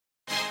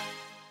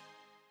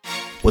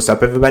What's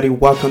up, everybody?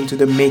 Welcome to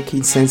the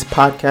Making Sense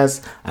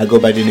podcast. I go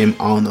by the name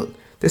Arnold.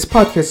 This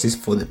podcast is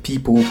for the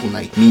people who,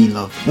 like me,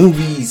 love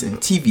movies and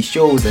TV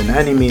shows and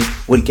anime.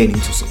 We'll get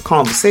into some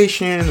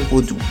conversation.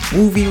 We'll do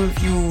movie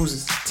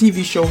reviews,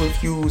 TV show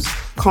reviews,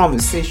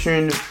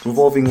 conversation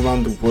revolving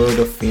around the world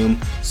of film.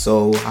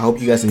 So I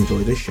hope you guys enjoy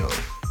the show.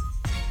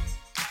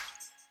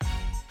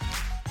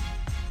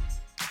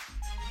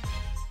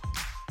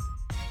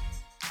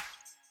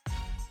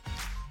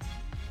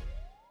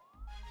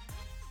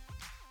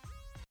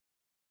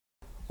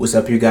 What's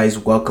up, you guys?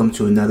 Welcome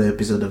to another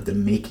episode of the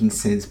Making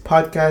Sense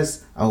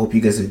podcast. I hope you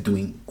guys are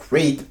doing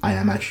great. I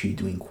am actually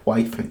doing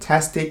quite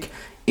fantastic.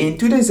 In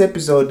today's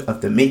episode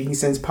of the Making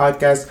Sense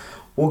podcast,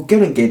 we're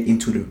gonna get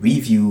into the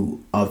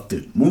review of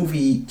the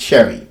movie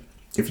Cherry.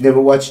 If you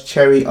never watched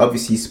Cherry,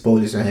 obviously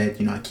spoilers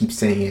ahead. I keep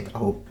saying it. I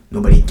hope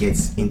nobody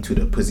gets into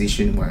the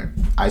position where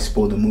I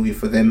spoil the movie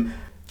for them.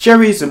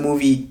 Cherry is a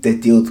movie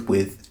that deals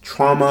with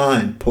trauma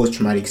and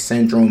post-traumatic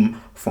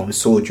syndrome from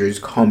soldiers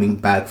coming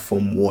back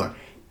from war.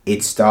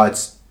 It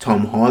stars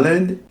Tom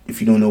Holland.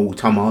 If you don't know who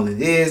Tom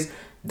Holland is,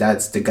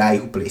 that's the guy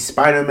who plays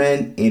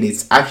Spider-Man, and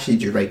it's actually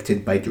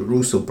directed by the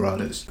Russo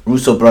brothers.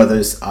 Russo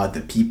brothers are the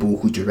people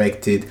who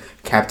directed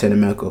Captain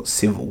America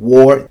Civil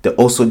War. They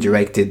also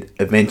directed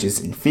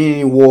Avengers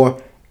Infinity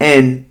War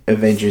and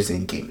Avengers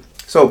Endgame.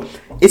 So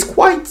it's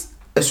quite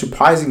a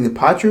surprising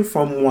departure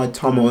from what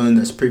Tom Holland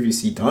has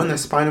previously done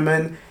as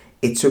Spider-Man.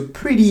 It's a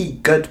pretty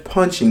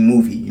gut-punching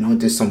movie.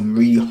 There's some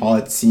really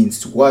hard scenes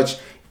to watch.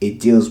 It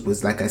deals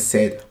with, like I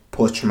said,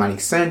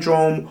 post-traumatic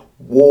syndrome,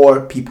 war,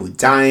 people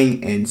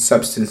dying, and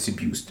substance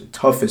abuse. The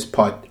toughest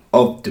part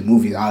of the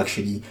movie is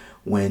actually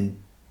when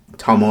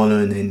Tom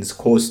Holland and his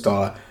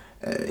co-star,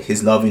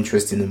 his love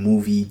interest in the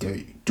movie,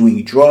 they're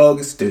doing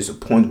drugs. There's a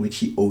point which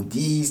he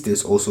ODs.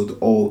 There's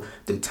also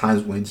the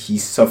times when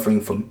he's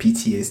suffering from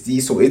PTSD.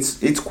 So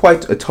it's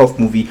quite a tough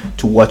movie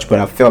to watch, but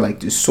I felt like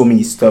there's so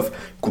many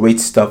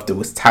great stuff that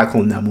was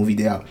tackled in that movie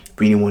that I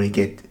really want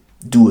to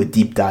do a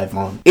deep dive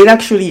on.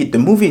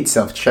 The movie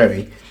itself,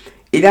 Cherry,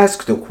 it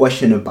asks the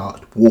question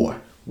about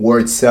war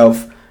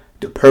itself,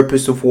 the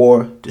purpose of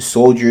war, the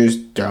soldiers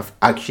that are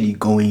actually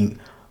going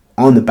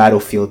on the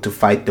battlefield to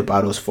fight the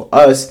battles for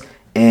us,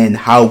 and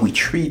how we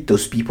treat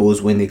those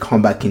peoples when they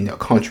come back in their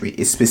country.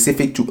 It's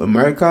specific to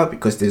America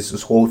because there's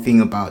this whole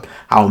thing about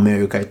how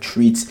America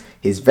treats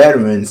his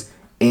veterans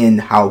and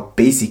how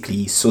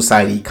basically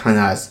society kind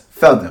of has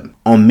failed them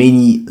on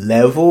many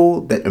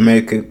levels.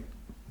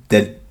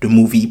 That the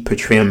movie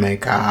portray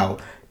America, how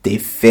they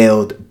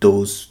failed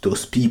those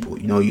people.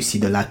 You see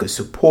the lack of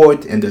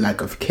support and the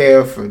lack of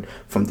care from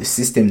the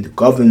system, the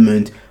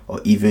government,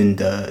 or even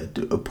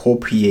the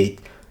appropriate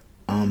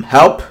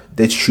help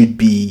that should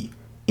be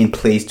in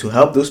place to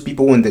help those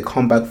people when they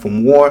come back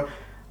from war,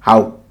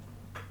 how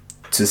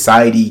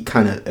society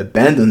kind of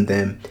abandoned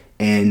them.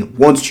 And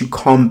once you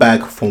come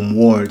back from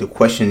war, the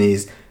question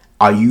is,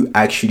 are you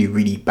actually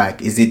really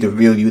back? Is it the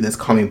real you that's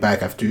coming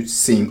back after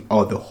seeing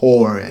all the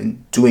horror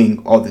and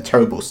doing all the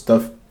terrible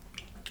stuff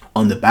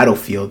on the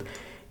battlefield?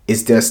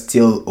 Is there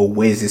still a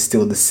way? Is it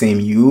still the same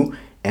you?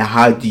 And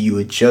how do you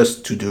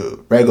adjust to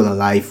the regular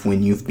life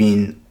when you've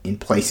been in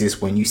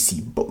places when you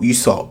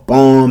saw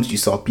bombs, you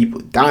saw people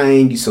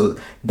dying, you saw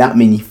that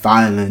many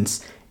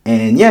violence?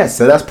 And yeah,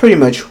 so that's pretty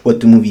much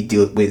what the movie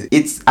deals with.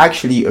 It's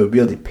actually a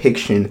real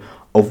depiction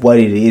of what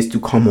it is to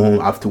come home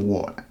after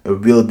war. A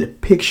real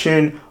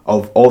depiction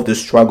of all the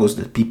struggles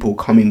that people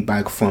coming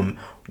back from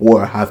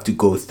war have to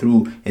go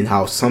through, and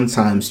how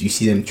sometimes you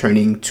see them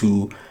turning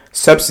to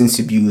substance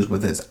abuse,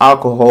 whether it's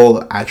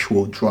alcohol,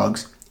 actual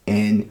drugs.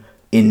 And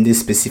in this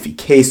specific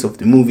case of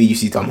the movie, you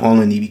see Tom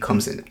Holland, he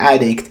becomes an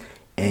addict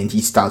and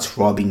he starts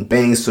robbing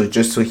banks so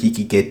he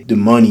could get the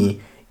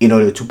money in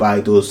order to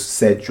buy those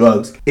said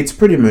drugs. It's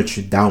pretty much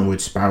a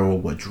downward spiral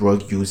where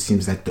drug use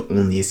seems like the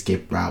only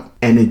escape route.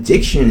 And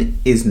addiction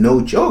is no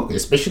joke,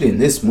 especially in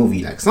this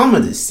movie. Like, some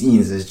of the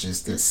scenes is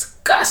just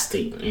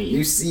disgusting.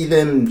 You see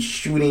them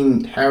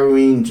shooting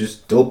heroin,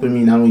 just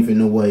dopamine, I don't even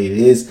know what it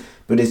is.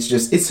 But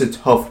it's a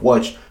tough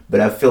watch.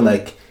 But I feel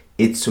like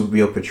it's a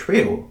real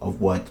portrayal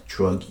of what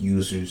drug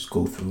users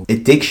go through.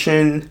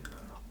 Addiction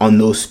on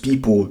those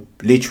people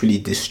literally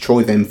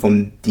destroy them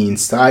from the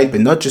inside, but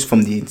not just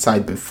from the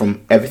inside, but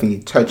from everything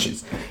it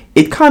touches.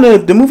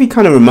 The movie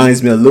kind of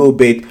reminds me a little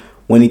bit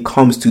when it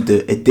comes to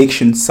the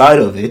addiction side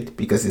of it,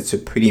 because it's a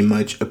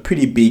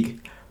pretty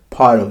big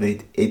part of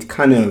it. It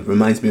kind of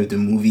reminds me of the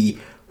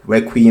movie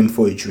Requiem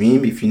for a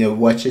Dream. If you never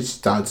watch it,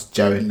 starts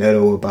Jared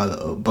Leto about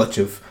a bunch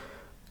of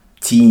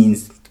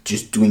teens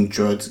just doing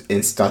drugs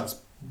and starts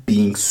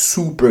being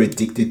super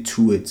addicted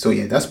to it. So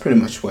yeah, that's pretty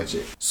much what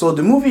it. So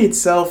the movie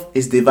itself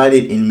is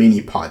divided in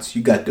many parts.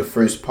 You got the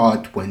first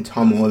part when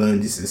Tom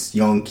Holland is this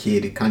young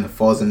kid that kind of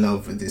falls in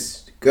love with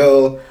this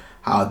girl,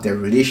 how their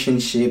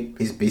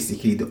relationship is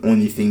basically the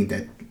only thing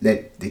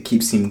that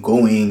keeps him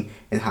going,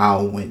 and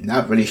how when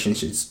that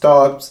relationship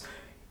stops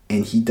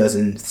and he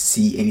doesn't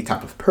see any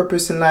type of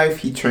purpose in life,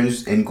 he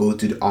turns and goes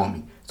to the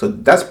army. So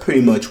that's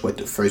pretty much what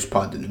the first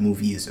part of the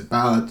movie is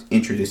about,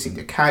 introducing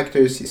the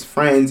characters, his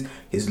friends,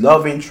 his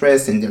love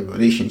interest, and their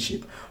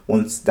relationship.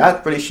 Once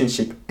that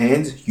relationship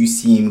ends, you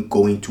see him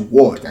going to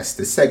war. That's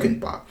the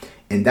second part.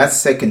 And that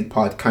second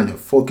part kind of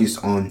focus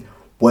on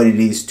what it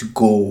is to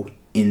go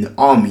in the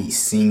army,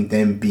 seeing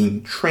them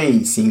being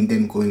trained, seeing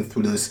them going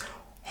through this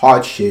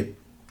hardship,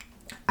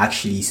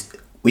 actually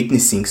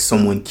witnessing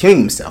someone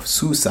killing himself,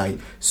 suicide.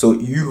 So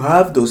you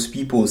have those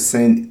people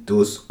sent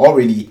those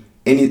already,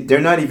 and they're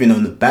not even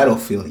on the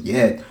battlefield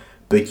yet,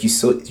 but you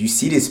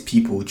see these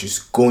people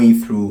just going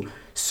through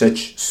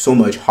so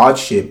much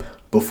hardship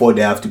before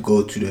they have to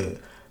go to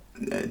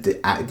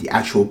the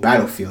actual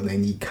battlefield.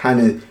 And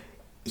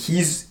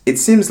it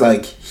seems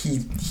like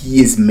he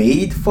is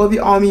made for the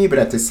army, but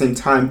at the same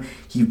time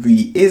he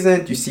really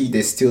isn't. You see,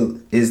 there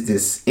still is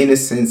this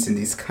innocence and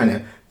this kind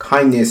of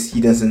kindness. He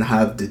doesn't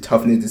have the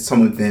toughness that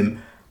some of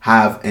them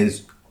have, and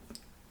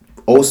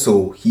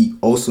he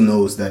also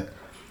knows that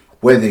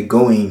where they're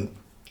going,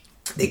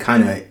 they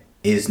kind of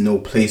is no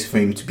place for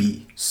him to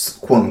be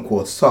quote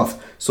unquote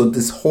soft. So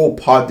this whole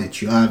part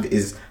that you have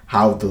is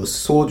how those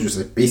soldiers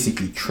are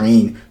basically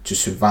trained to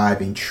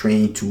survive and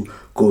trained to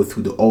go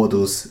through all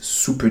those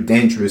super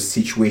dangerous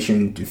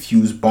situations,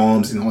 defuse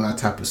bombs and all that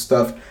type of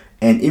stuff.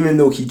 And even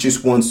though he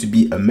just wants to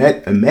be a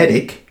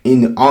medic in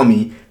the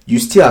army, you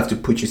still have to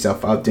put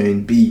yourself out there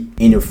and be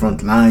in the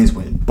front lines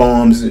when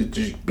bombs are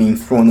just being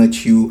thrown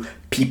at you,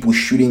 people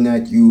shooting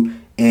at you.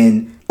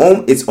 And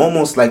it's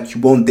almost like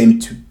you want them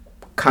to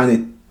kind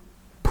of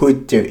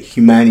put their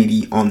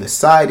humanity on the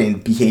side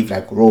and behave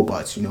like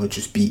robots,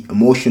 just be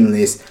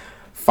emotionless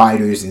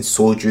fighters and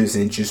soldiers,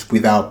 and just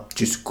without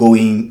just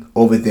going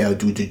over there to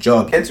do the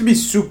job. And to be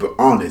super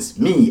honest,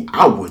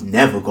 I would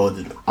never go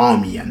to the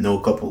army. I know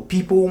a couple of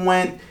people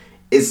went.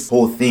 It's the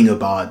whole thing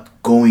about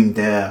going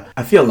there.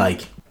 I feel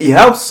like it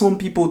helps some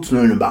people to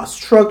learn about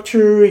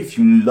structure. If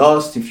you're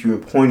at a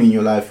point in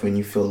your life when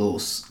you feel a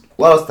little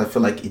lost, I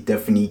feel like it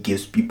definitely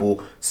gives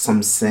people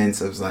some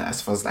sense of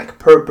as far as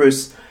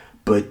purpose.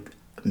 But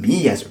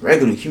me as a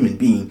regular human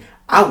being,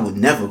 I would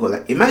never go.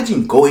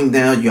 Imagine going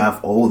there, you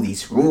have all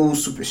these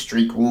rules, super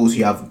strict rules,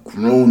 you have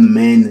grown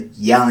men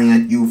yelling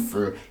at you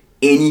for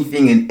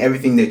anything and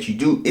everything that you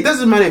do. It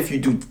doesn't matter if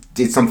you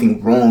did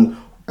something wrong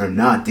or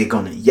not, they're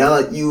gonna yell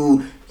at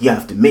you. You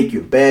have to make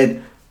your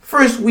bed.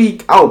 First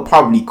week, I would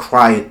probably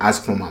cry and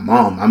ask for my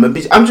mom.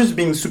 I'm just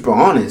being super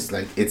honest.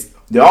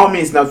 The army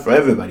is not for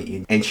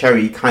everybody. And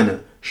Cherry kind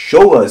of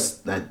show us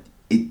that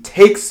it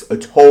takes a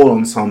toll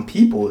on some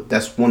people.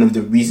 That's one of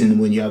the reasons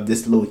when you have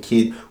this little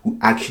kid who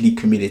actually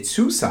committed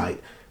suicide,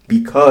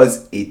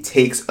 because it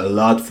takes a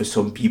lot for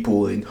some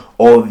people, and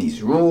all of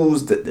these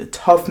rules, the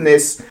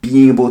toughness,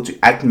 being able to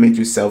acclimate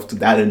yourself to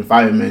that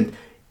environment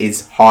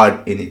is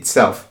hard in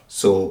itself.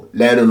 So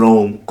let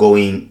alone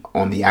going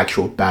on the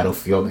actual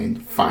battlefield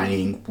and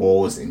fighting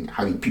wars and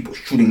having people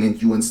shooting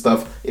at you and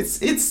stuff.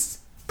 It's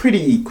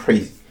pretty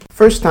crazy.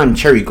 First time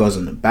Cherry goes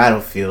on the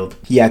battlefield,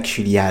 he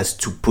actually has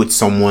to put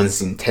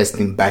someone's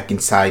intestine back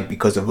inside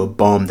because of a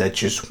bomb that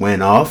just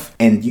went off.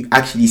 And you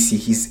actually see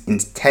his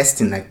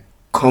intestine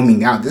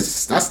coming out. That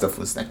stuff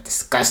was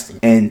disgusting.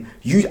 And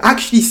you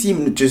actually see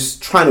him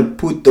just trying to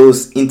put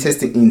those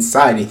intestines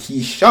inside, and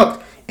he's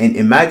shocked. And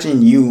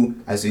imagine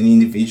you as an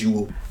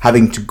individual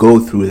having to go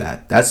through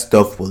that. That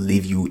stuff will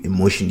leave you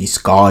emotionally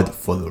scarred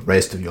for the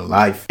rest of your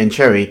life. And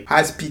Cherry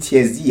has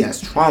PTSD,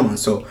 has trauma,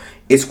 so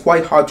it's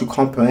quite hard to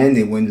comprehend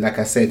it when, like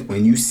I said,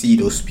 when you see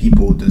those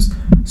people, those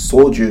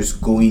soldiers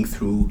going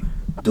through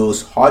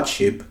those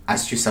hardship.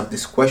 Ask yourself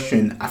this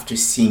question after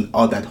seeing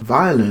all that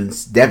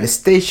violence,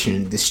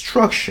 devastation,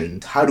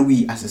 destruction. How do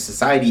we as a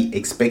society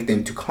expect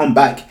them to come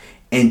back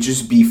and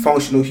just be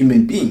functional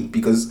human beings?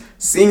 Because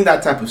seeing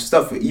that type of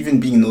stuff, or even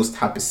being in those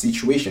type of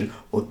situations,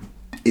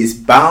 is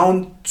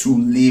bound to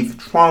leave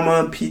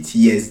trauma,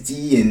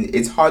 PTSD, and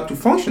it's hard to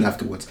function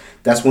afterwards.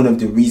 That's one of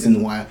the reasons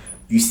why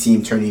you see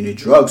him turning to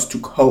drugs to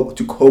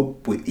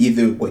cope with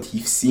either what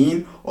he's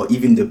seen or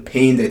even the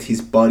pain that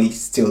his body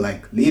still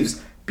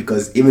lives.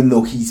 Because even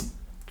though he's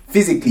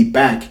physically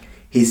back,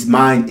 his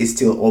mind is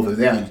still over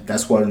there.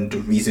 That's one of the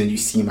reasons you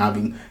see him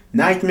having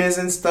nightmares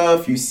and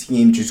stuff. You see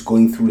him just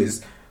going through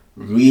this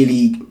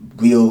really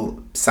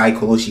real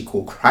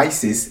psychological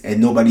crisis,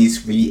 and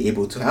nobody's really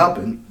able to help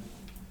him.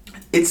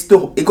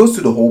 It goes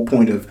to the whole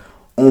point of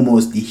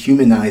almost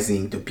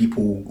dehumanizing the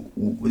people,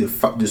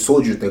 the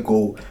soldiers that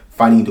go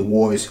fighting the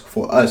wars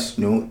for us.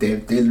 They're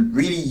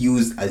really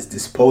used as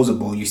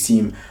disposable. You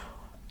see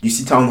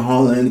Tom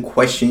Holland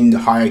questioning the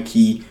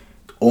hierarchy,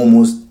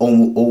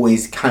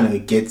 always kind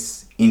of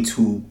gets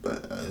into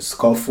a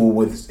scuffle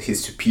with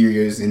his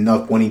superiors and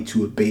not wanting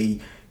to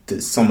obey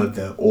some of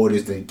the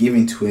orders that are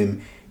given to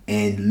him,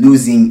 and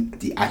losing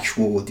the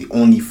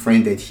only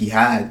friend that he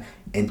had,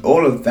 and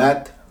all of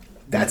that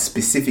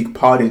specific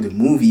part of the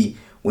movie.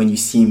 When you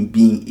see him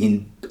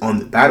being on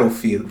the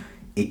battlefield,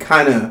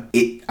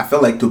 I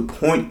felt like the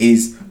point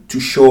is to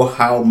show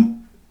how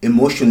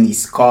emotionally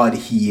scarred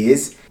he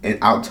is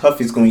and how tough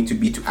it's going to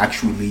be to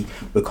actually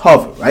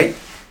recover, right?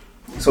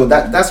 So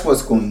that's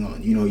what's going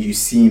on. You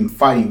see him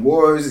fighting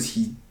wars.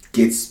 He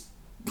gets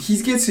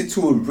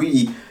into a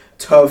really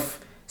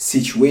tough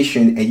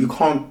situation, and you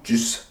can't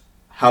just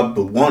help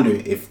but wonder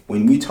if,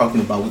 when we're talking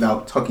about,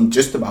 without talking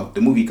just about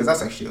the movie, because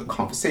that's actually a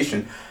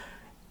conversation,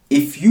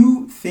 if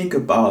you think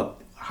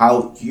about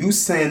how you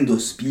send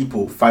those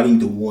people fighting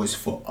the wars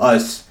for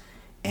us,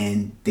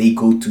 and they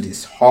go to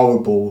this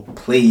horrible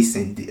place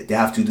and they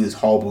have to do these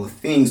horrible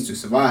things to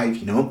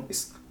survive,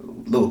 it's a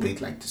little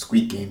bit like the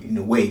Squid Game in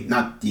a way,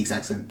 not the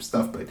exact same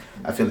stuff, but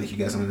I feel like you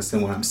guys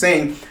understand what I'm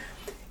saying.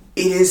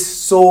 It is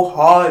so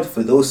hard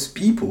for those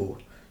people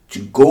to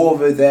go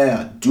over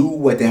there, do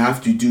what they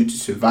have to do to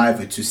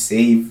survive or to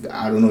save,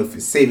 I don't know if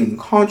it's saving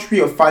the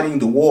country or fighting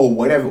the war or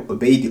whatever,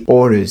 obey the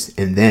orders,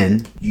 and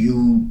then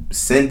you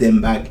send them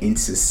back in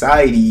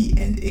society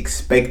and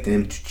expect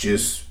them to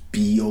just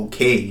be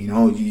okay.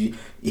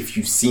 If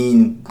you've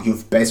seen your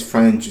best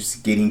friend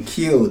just getting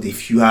killed,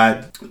 if you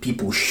had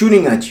people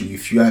shooting at you,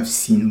 if you have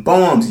seen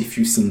bombs, if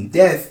you've seen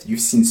death,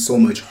 you've seen so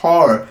much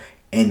horror,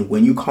 and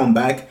when you come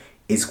back,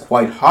 it's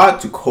quite hard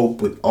to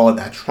cope with all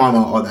that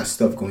trauma, all that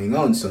stuff going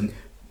on. So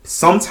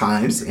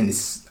sometimes, and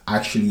it's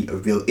actually a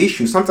real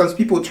issue, sometimes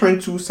people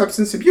turn to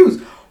substance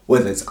abuse,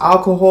 whether it's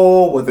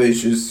alcohol, whether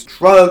it's just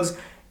drugs.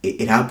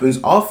 It happens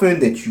often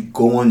that you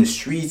go on the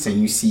streets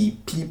and you see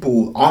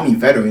people, army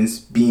veterans,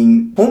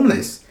 being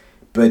homeless,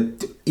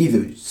 but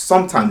either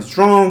sometimes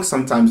drunk,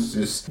 sometimes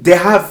just they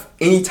have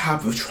any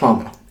type of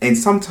trauma. And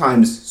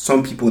sometimes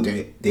some people,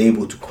 they're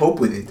able to cope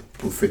with it.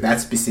 But for that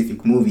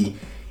specific movie,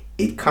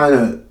 it kind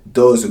of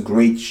does a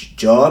great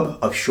job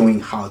of showing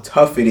how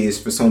tough it is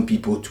for some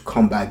people to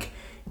come back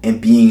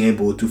and being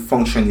able to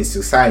function in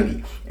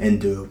society.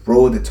 And the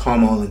role that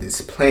Tom Holland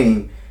is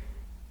playing,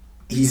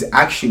 he's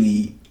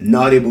actually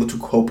not able to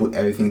cope with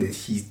everything that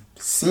he's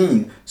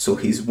seen. So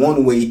his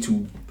one way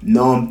to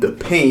numb the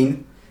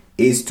pain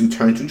is to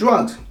turn to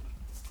drugs.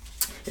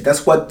 And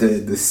that's what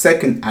the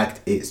second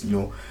act is,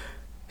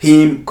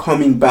 him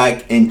coming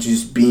back and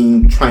just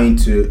trying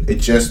to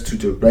adjust to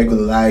the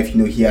regular life.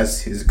 He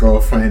has his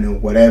girlfriend or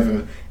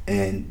whatever,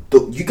 and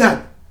you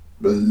got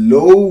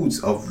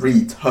loads of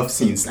really tough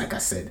scenes. Like I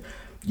said,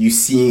 you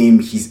see him,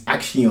 he's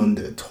actually on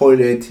the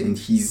toilet and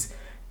he's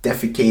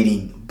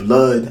defecating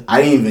blood.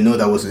 I didn't even know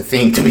that was a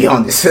thing, to be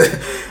honest.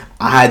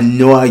 I had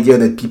no idea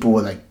that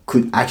people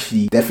could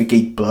actually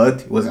defecate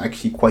blood. It was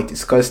actually quite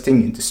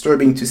disgusting and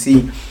disturbing to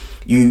see.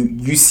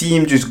 You see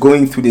him just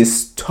going through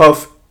this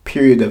tough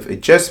period of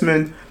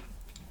adjustment.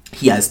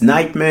 He has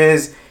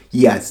nightmares,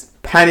 he has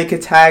panic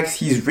attacks,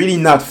 he's really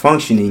not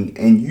functioning,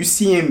 and you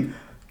see him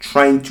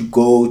trying to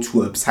go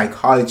to a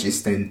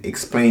psychologist and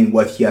explain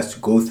what he has to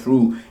go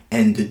through,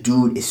 and the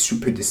dude is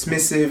super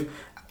dismissive.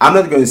 I'm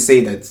not going to say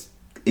that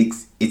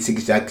it's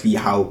exactly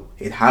how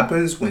it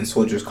happens when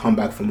soldiers come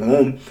back from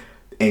home,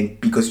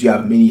 and because you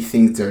have many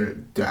things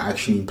that are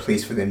actually in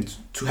place for them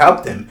to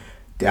help them.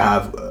 They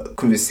have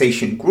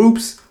conversation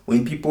groups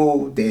when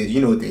people,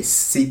 they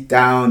sit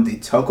down, they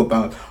talk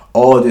about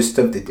all the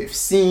stuff that they've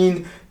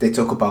seen, they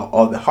talk about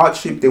all the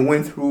hardship they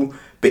went through,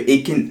 but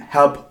it can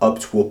help up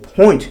to a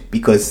point,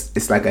 because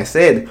it's like I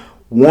said,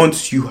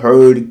 once you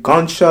heard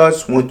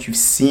gunshots, once you've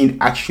seen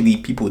actually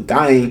people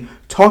dying,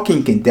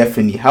 talking can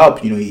definitely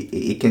help.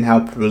 It can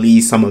help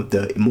release some of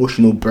the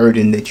emotional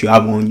burden that you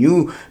have on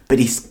you, but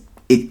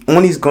it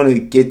only is going to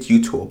get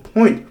you to a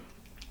point.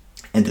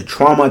 And the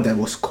trauma that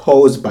was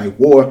caused by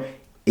war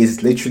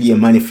is literally a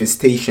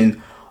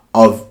manifestation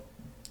of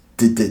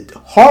the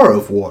horror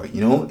of war.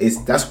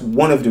 That's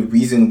one of the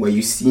reasons where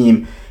you see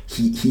him,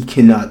 he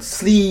cannot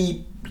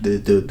sleep,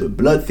 the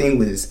blood thing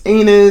with his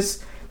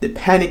anus, the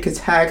panic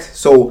attacks.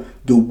 So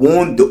the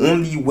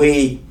only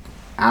way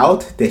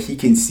out that he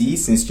can see,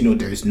 since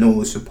there's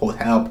no support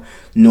help,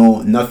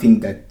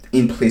 nothing that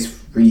in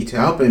place really to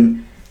help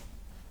him,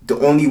 the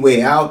only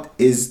way out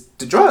is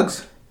the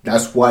drugs.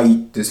 That's why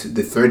the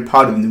third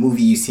part of the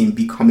movie, you see him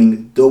becoming a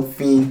dope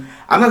fiend.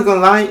 I'm not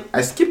gonna lie,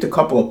 I skipped a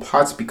couple of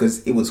parts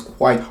because it was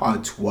quite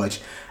hard to watch.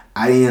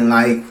 I didn't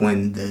like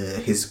when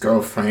his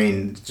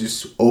girlfriend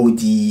just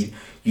OD'd.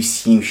 You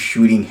see him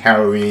shooting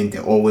heroin.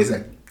 They're always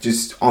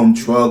just on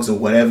drugs or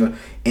whatever.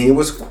 And it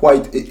was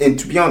quite, and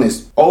to be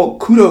honest, all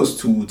kudos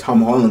to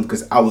Tom Holland,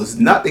 because I was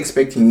not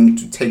expecting him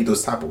to take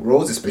those type of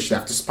roles, especially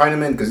after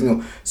Spider-Man, because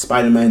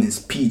Spider-Man is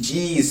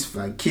PG, it's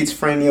kids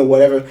friendly or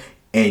whatever.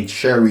 And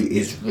Sherry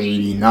is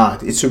really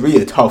not. It's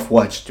really a tough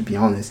watch, to be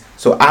honest.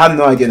 So I have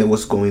no idea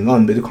what's going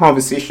on. But the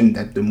conversation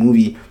that the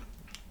movie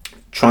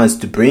tries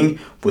to bring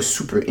was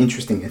super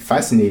interesting and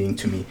fascinating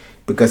to me.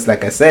 Because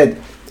like I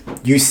said,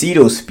 you see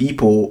those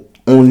people,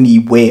 only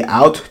way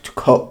out to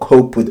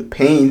cope with the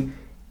pain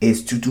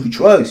is to do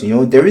drugs.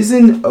 There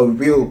isn't a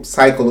real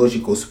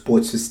psychological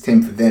support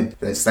system for them.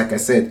 That's like I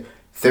said,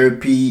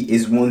 therapy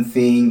is one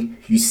thing.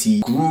 You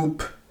see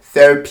group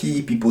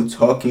therapy, people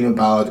talking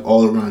about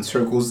all around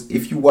circles.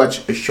 If you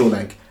watch a show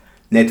like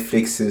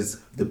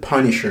Netflix's The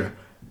Punisher,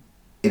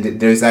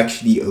 there's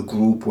actually a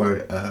group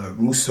where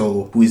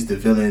Russo, who is the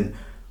villain,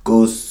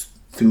 goes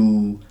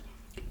through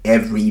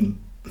every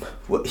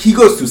well, he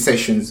goes through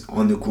sessions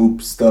on the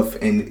group stuff,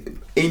 and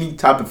any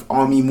type of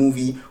army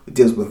movie that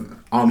deals with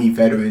army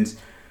veterans,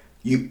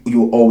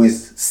 you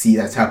always see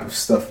that type of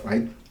stuff,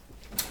 right?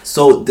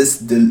 So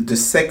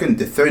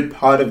the third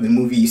part of the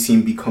movie, you see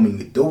him becoming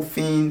a dope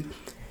fiend,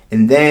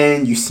 and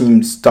then you see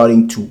him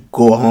starting to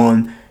go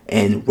on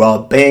and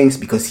rob banks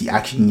because he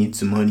actually needs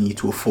the money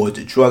to afford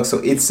the drugs. So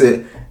it's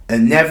a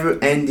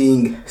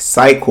never-ending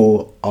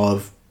cycle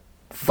of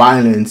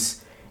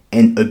violence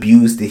and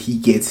abuse that he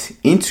gets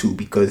into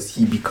because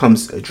he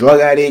becomes a drug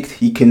addict.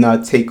 He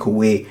cannot take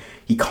away,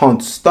 he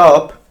can't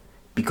stop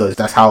because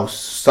that's how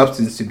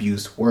substance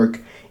abuse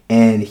work.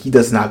 And he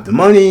doesn't have the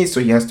money, so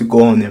he has to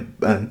go on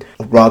and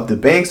rob the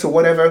banks or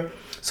whatever.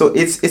 So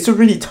it's a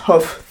really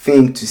tough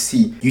thing to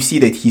see. You see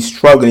that he's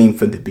struggling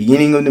from the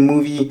beginning of the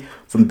movie,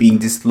 from being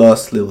this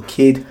lost little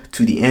kid,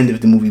 to the end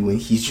of the movie when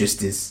he's just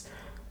this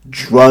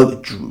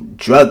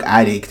drug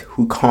addict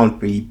who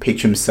can't really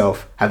picture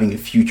himself having a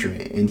future,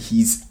 and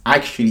he's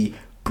actually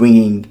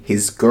bringing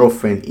his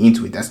girlfriend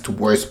into it. That's the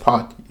worst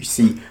part. You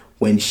see,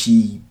 when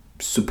she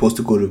supposed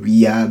to go to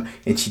rehab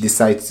and she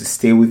decides to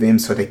stay with him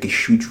so they can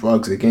shoot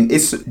drugs again.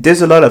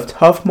 There's a lot of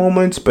tough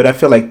moments, but I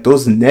feel like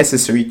those are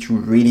necessary to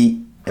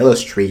really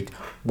illustrate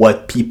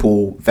what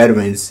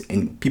veterans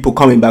and people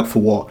coming back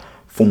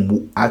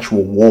from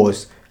actual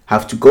wars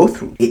have to go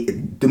through.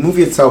 The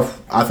movie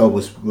itself, I thought,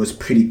 was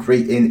pretty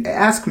great, and it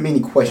asked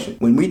many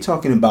questions. When we're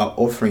talking about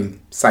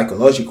offering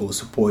psychological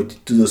support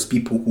to those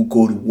people who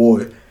go to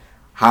war,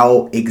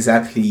 how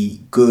exactly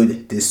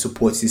good this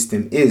support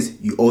system is.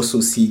 You also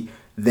see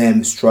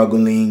them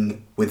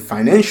struggling with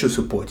financial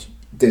support.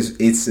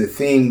 It's a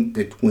thing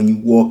that when you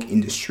walk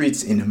in the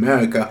streets in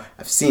America,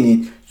 I've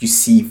seen it, you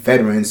see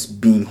veterans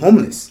being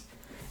homeless.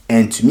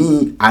 And to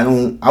me, I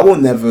will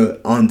never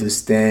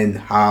understand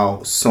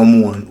how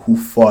someone who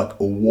fought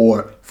a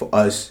war for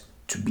us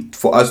to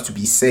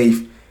be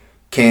safe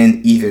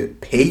can either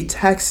pay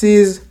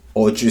taxes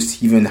or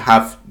just even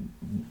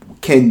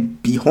can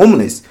be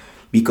homeless,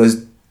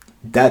 because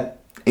that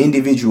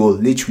individual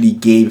literally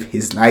gave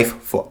his life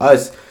for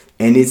us.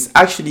 And it's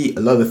actually a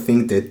lot of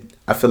things that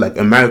I feel like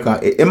America,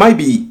 it might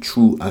be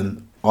true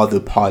on other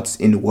parts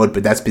in the world,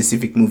 but that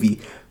specific movie,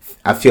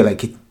 I feel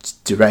like it's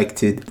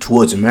directed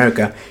towards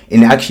America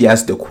and actually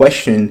asks the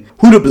question,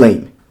 who to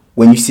blame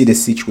when you see the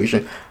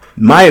situation.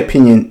 My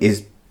opinion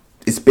is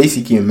it's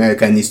basically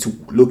America needs to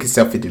look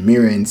itself in the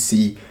mirror and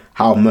see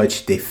how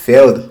much they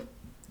failed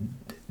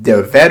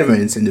their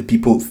veterans and the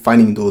people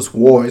fighting those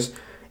wars,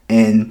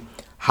 and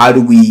how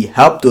do we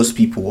help those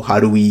people?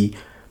 How do we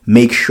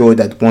make sure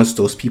that once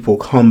those people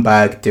come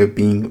back, they're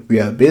being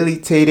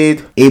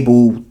rehabilitated,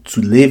 able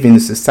to live in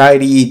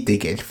society, they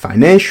get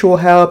financial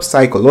help,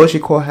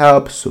 psychological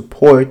help,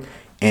 support.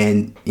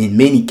 And in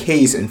many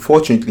cases,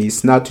 unfortunately,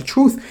 it's not the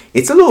truth.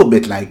 It's a little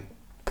bit like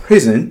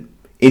prison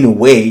in a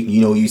way.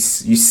 You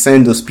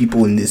send those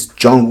people in this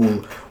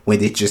jungle where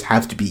they just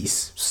have to be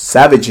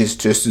savages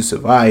just to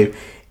survive,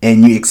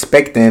 and you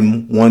expect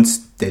them, once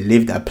they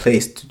leave that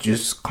place, to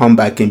just come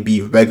back and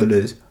be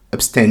regular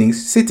upstanding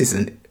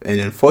citizen. And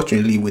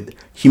unfortunately, with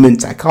human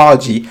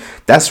psychology,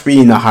 that's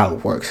really not how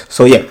it works.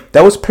 So yeah,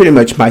 that was pretty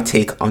much my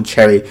take on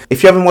Cherry.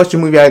 If you haven't watched the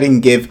movie, I didn't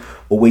give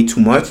away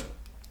too much,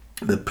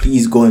 but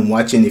please go and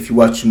watch it. And if you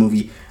watch the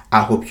movie,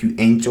 I hope you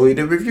enjoy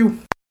the review.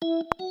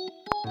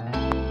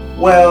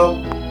 Well,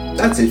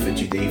 that's it for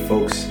today,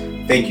 folks.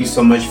 Thank you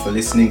so much for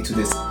listening to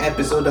this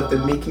episode of the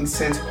Making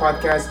Sense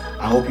podcast.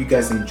 I hope you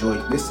guys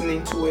enjoyed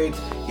listening to it.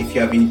 If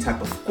you have any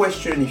type of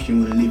question, if you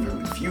want to leave a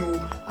review,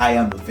 I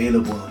am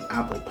available on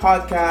Apple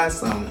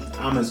Podcasts, on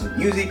Amazon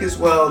Music as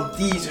well,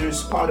 Deezer,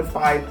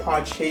 Spotify,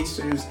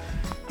 Podchasers.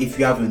 If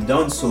you haven't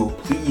done so,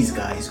 please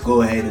guys,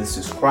 go ahead and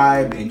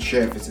subscribe and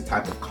share if it's the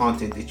type of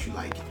content that you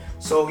like.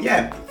 So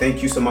yeah,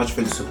 thank you so much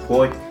for the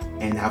support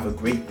and have a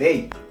great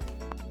day.